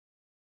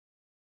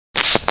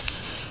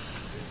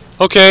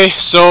Okay,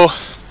 so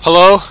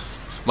hello,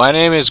 my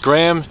name is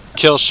Graeme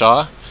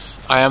Kilshaw.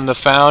 I am the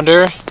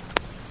founder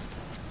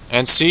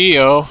and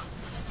CEO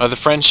of the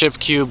Friendship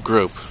Cube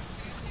Group.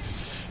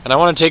 And I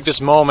want to take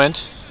this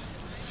moment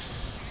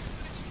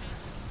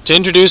to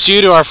introduce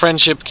you to our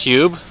Friendship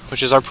Cube,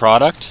 which is our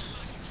product,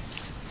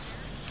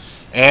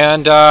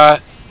 and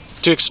to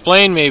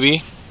explain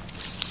maybe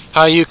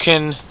how you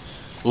can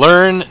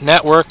learn,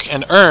 network,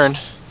 and earn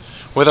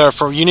with our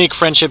unique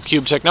Friendship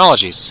Cube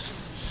technologies.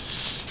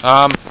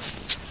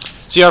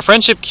 See, our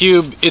Friendship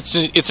Cube, it's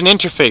an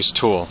interface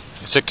tool.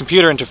 It's a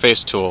computer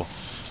interface tool,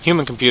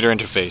 human-computer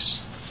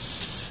interface.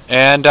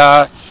 And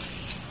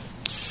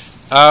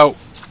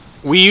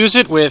we use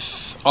it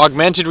with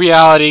augmented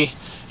reality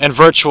and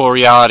virtual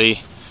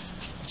reality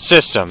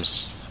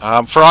systems.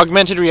 For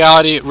augmented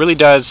reality, it really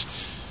does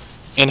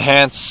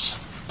enhance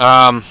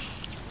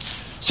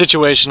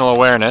situational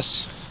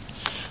awareness.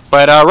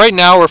 But right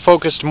now we're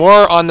focused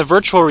more on the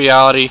virtual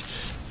reality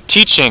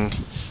teaching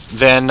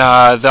than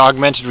the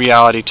augmented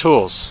reality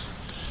tools.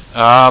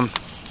 In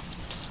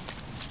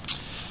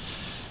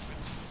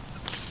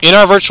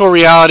our virtual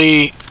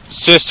reality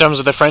systems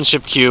of the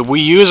Friendship Cube, we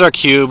use our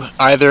cube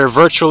either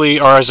virtually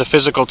or as a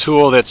physical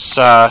tool that's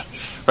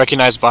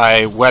recognized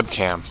by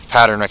webcam,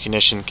 pattern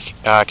recognition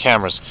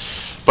cameras.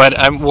 But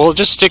we'll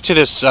just stick to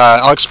this.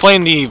 I'll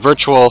explain the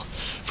virtual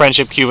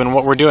Friendship Cube and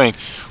what we're doing.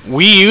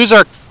 We use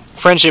our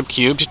Friendship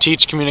Cube to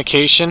teach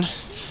communication,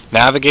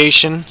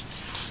 navigation,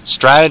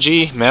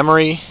 strategy,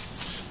 memory,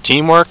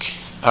 teamwork.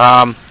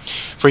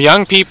 For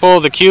young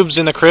people, the cubes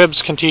in the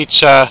cribs can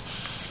teach pattern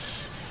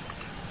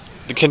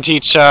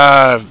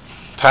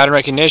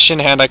recognition,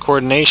 hand-eye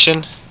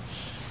coordination,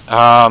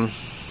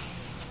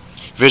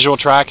 visual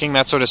tracking,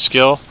 that sort of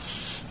skill.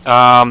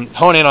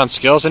 Hone in on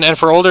skills, and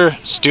for older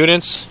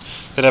students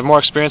that have more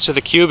experience with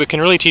the cube, it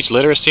can really teach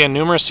literacy and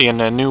numeracy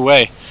in a new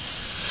way.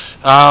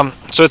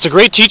 So it's a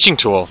great teaching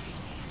tool.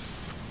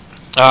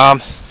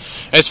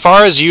 As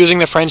far as using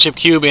the Friendship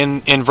Cube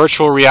in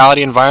virtual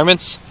reality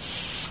environments,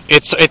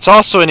 it's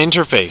also an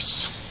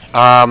interface.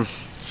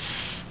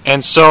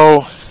 And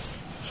so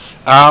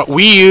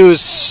we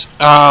use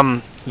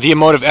the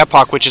emotive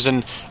epoch, which is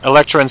an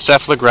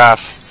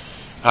electroencephalograph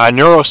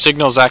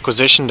neurosignals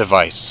acquisition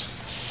device.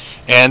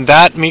 And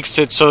that makes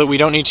it so that we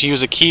don't need to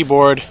use a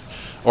keyboard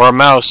or a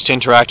mouse to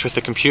interact with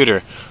the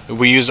computer.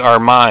 We use our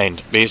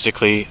mind.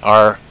 Basically,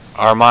 our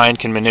mind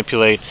can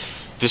manipulate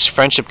this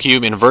Friendship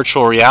Cube in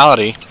virtual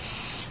reality.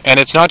 And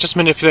it's not just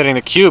manipulating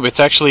the cube, it's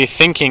actually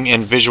thinking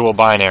in visual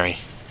binary.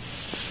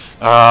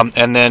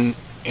 And then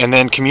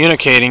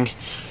communicating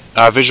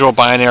visual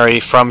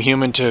binary from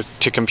human to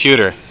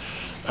computer.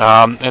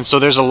 And so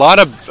there's a lot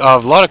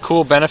of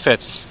cool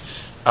benefits.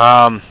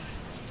 I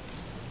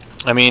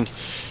mean,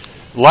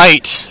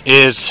 light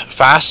is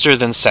faster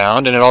than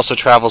sound, and it also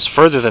travels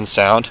further than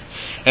sound.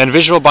 And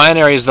visual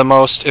binary is the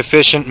most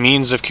efficient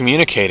means of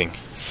communicating.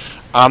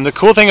 The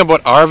cool thing about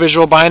our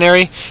visual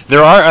binary,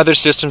 there are other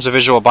systems of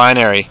visual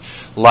binary,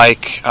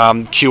 like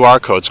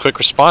QR codes, quick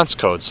response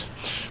codes.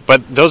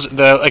 But those,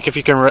 like if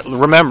you can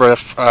remember,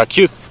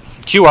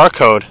 QR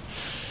code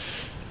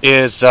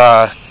is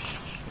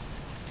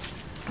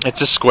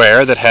it's a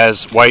square that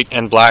has white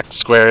and black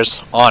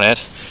squares on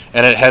it,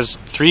 and it has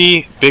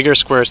 3 bigger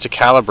squares to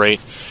calibrate,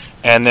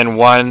 and then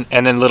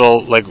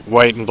little like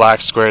white and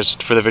black squares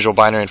for the visual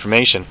binary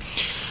information.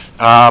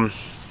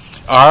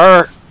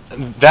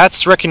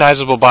 That's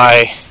recognizable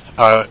by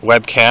a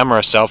webcam or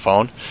a cell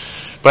phone,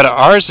 but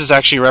ours is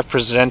actually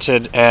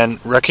represented and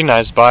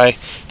recognized by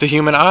the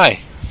human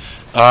eye.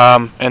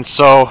 And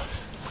so,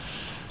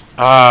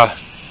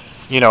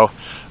 you know,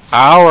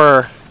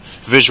 our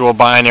visual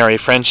binary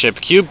Friendship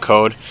Cube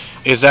code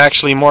is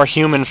actually more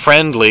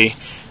human-friendly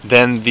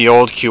than the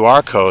old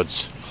QR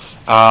codes.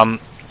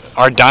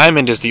 Our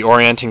diamond is the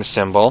orienting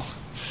symbol,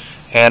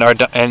 and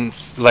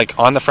like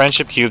on the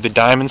Friendship Cube, the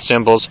diamond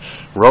symbols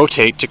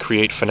rotate to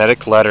create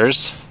phonetic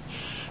letters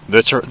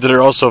that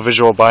are also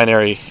visual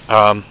binary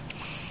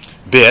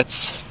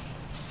bits,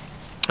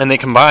 and they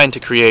combine to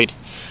create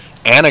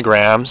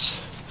anagrams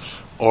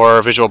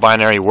or visual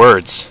binary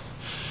words.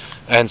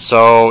 And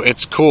so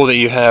it's cool that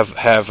you have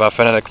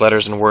phonetic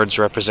letters and words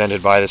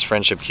represented by this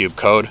Friendship Cube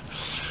code.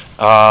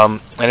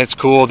 And it's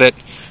cool that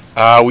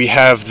we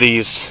have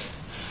these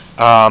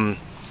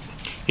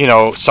you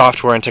know,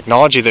 software and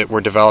technology that we're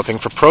developing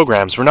for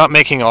programs. We're not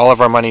making all of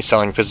our money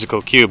selling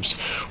physical cubes.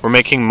 We're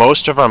making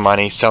most of our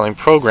money selling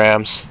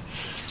programs,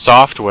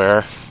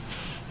 software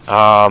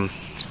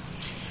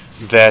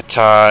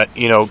that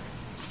you know,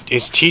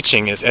 is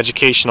teaching, is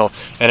educational,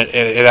 and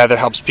it either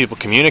helps people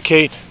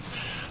communicate,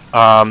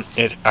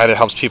 it either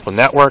helps people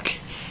network,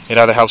 it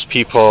either helps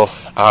people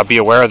be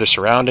aware of their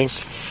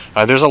surroundings.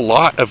 There's a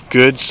lot of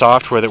good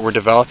software that we're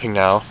developing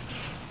now.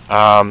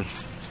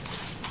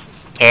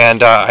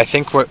 And I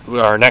think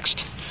our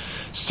next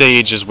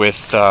stage is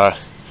with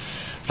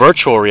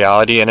virtual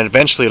reality, and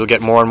eventually it'll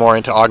get more and more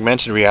into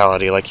augmented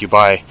reality, like you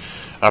buy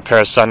a pair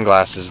of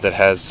sunglasses that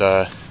has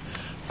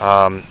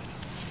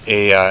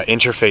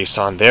interface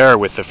on there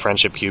with the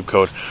Friendship Cube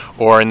code,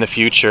 or in the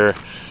future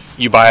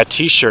you buy a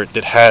T-shirt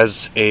that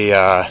has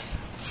a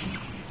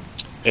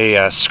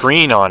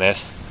screen on it,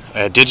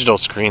 a digital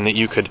screen that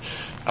you could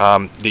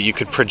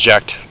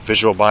project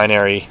visual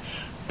binary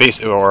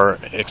or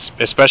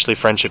especially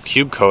Friendship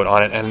Cube code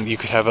on it, and you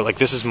could have it like,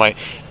 this is my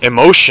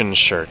emotion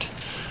shirt.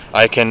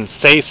 I can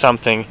say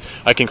something,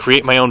 I can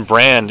create my own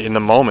brand in the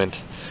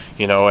moment,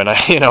 and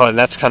and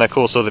that's kind of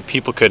cool, so that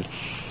people could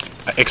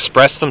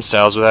express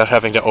themselves without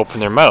having to open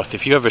their mouth.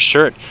 If you have a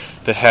shirt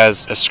that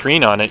has a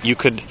screen on it, you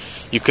could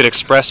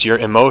express your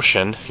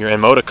emotion, your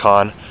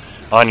emoticon,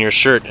 on your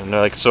shirt. And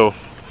they're like, so,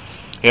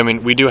 I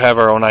mean, we do have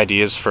our own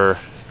ideas for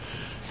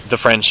the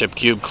Friendship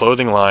Cube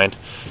clothing line,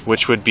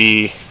 which would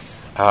be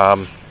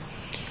an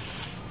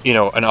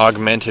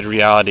augmented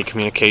reality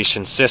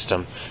communication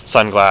system,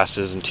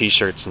 sunglasses and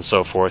t-shirts and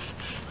so forth,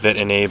 that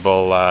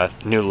enable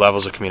new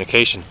levels of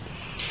communication.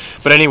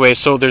 But anyway,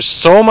 so there's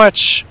so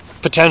much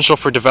potential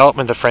for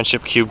development of the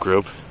Friendship Cube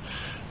group,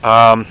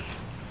 the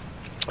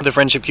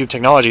Friendship Cube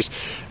technologies,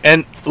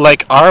 and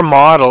like, our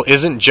model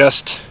isn't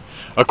just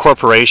a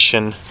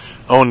corporation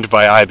owned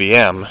by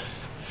IBM.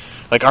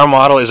 Like, our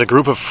model is a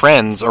group of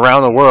friends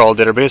around the world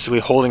that are basically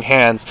holding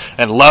hands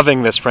and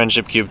loving this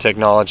Friendship Cube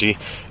technology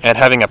and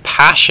having a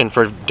passion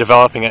for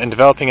developing it, and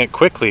developing it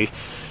quickly.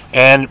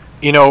 And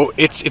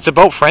it's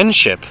about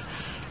friendship.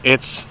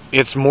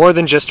 It's more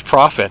than just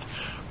profit.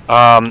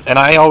 And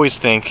I always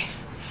think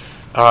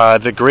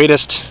the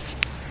greatest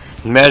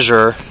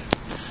measure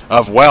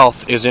of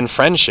wealth is in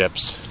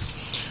friendships.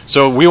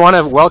 So we want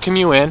to welcome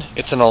you in.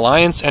 It's an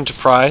alliance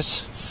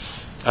enterprise,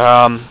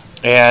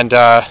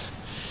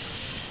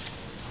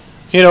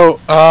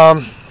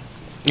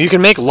 you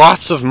can make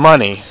lots of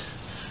money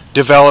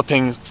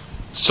developing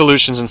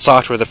solutions and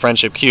software with the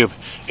Friendship Cube.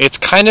 It's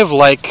kind of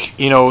like,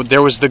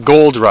 there was the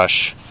gold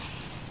rush,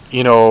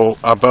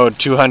 about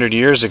 200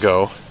 years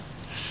ago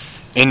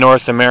in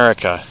North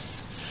America.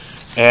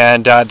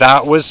 And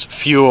that was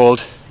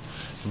fueled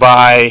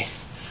by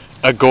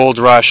a gold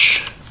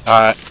rush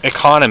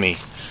economy.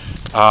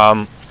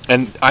 And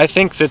I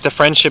think that the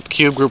Friendship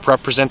Cube group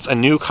represents a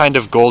new kind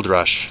of gold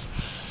rush.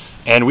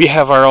 And we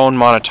have our own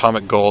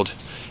monatomic gold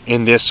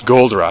in this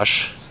gold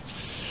rush.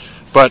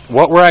 But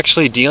what we're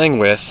actually dealing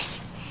with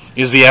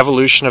is the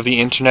evolution of the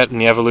internet and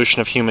the evolution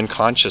of human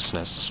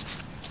consciousness.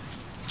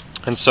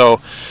 And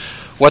so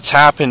what's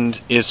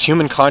happened is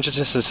human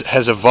consciousness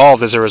has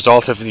evolved as a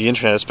result of the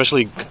internet,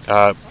 especially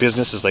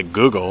businesses like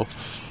Google.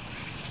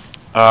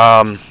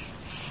 And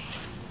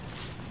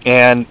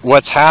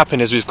what's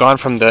happened is we've gone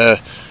from the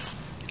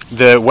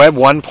Web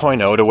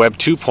 1.0 to Web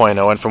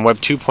 2.0, and from Web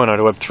 2.0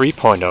 to Web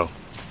 3.0.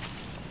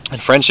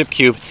 And Friendship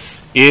Cube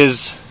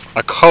is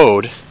a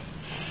code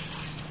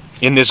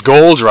in this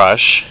gold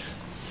rush,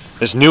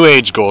 this new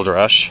age gold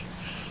rush,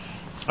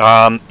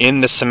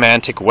 in the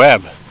semantic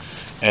web.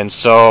 And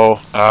so,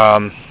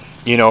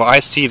 I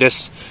see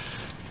this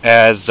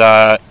as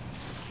a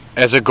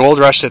gold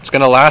rush that's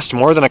going to last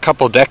more than a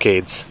couple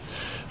decades.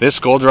 This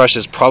gold rush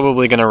is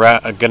probably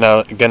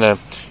gonna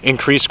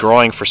increase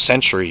growing for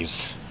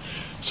centuries.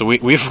 So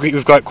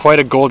we've got quite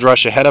a gold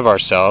rush ahead of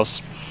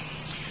ourselves,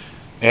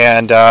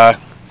 and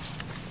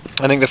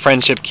I think the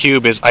Friendship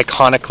Cube is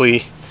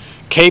iconically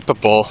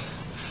capable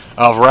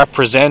of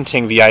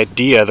representing the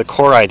idea, the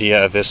core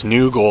idea of this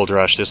new gold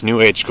rush, this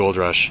new age gold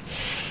rush.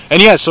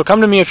 And yeah, so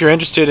come to me if you're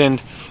interested in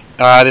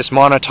this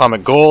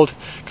monatomic gold.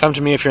 Come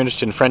to me if you're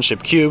interested in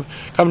Friendship Cube.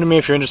 Come to me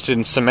if you're interested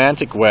in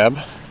semantic web.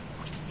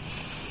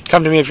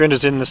 Come to me if you're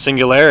interested in the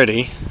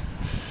singularity.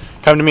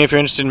 Come to me if you're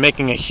interested in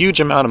making a huge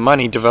amount of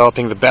money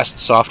developing the best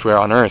software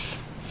on Earth.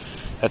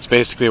 That's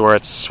basically where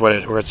it's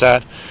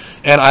at.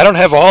 And I don't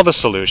have all the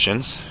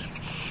solutions,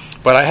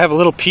 but I have a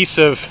little piece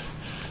of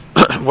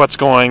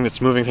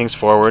that's moving things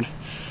forward,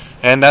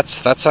 and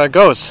that's how it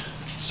goes.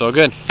 So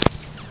good.